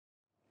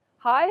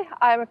Hi,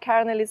 I'm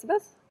Karen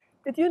Elizabeth.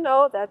 Did you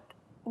know that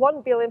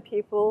 1 billion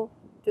people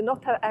do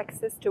not have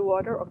access to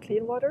water or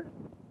clean water?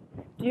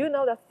 Do you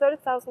know that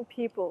 30,000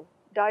 people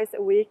dies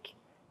a week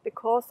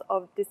because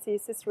of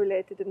diseases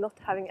related to not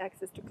having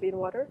access to clean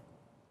water?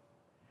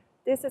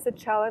 This is a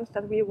challenge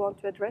that we want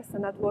to address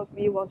and that what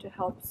we want to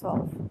help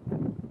solve.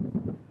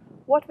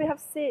 What we have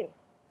seen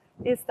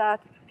is that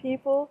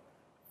people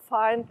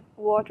find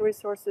water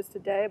resources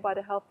today by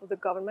the help of the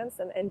governments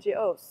and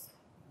NGOs.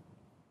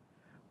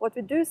 What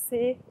we do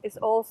see is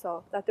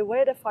also that the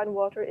way they find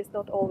water is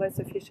not always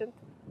sufficient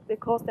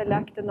because they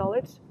lack the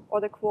knowledge or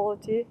the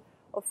quality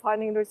of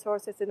finding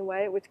resources in a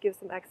way which gives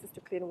them access to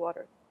clean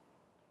water.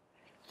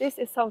 This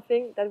is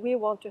something that we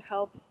want to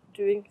help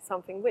doing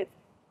something with.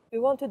 We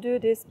want to do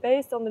this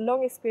based on the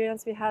long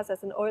experience we have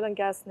as an oil and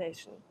gas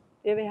nation.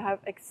 Here we have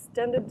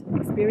extended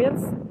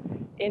experience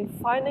in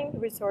finding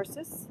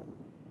resources,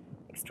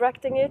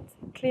 extracting it,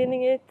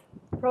 cleaning it,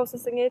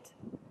 processing it,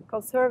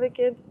 conserving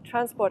it,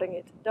 transporting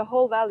it, the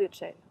whole value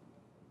chain.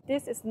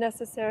 This is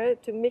necessary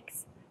to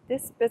mix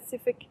this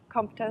specific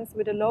competence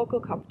with the local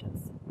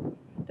competence.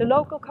 The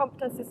local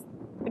competence is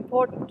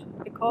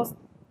important because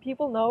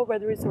people know where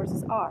the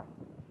resources are.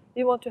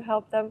 We want to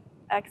help them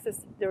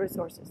access the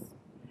resources.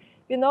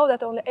 We know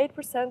that only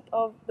 8%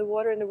 of the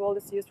water in the world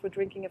is used for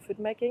drinking and food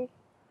making.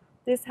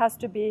 This has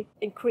to be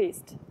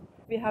increased.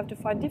 We have to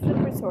find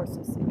different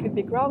resources. It could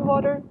be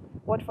groundwater,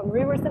 water from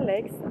rivers and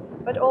lakes,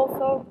 but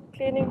also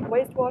cleaning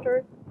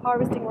wastewater,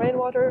 harvesting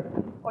rainwater,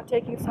 or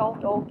taking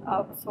salt out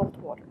of salt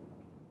water.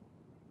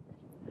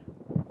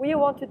 We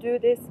want to do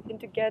this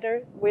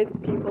together with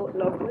people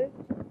locally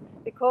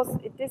because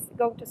it is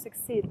going to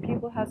succeed.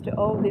 People have to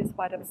own this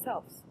by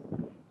themselves.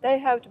 They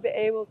have to be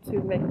able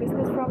to make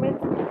business from it.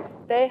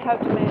 They have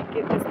to make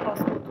it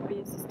possible to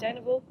be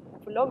sustainable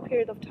for a long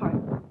period of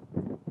time.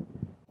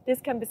 This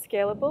can be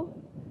scalable.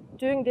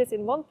 Doing this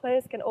in one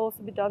place can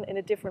also be done in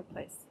a different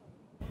place.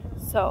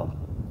 So,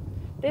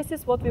 this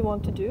is what we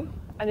want to do,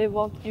 and we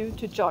want you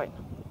to join.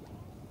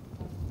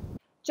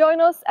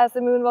 Join us as a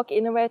Moonwalk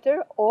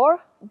innovator or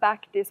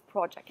back this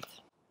project.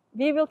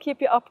 We will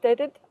keep you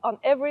updated on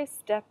every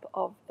step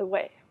of the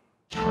way.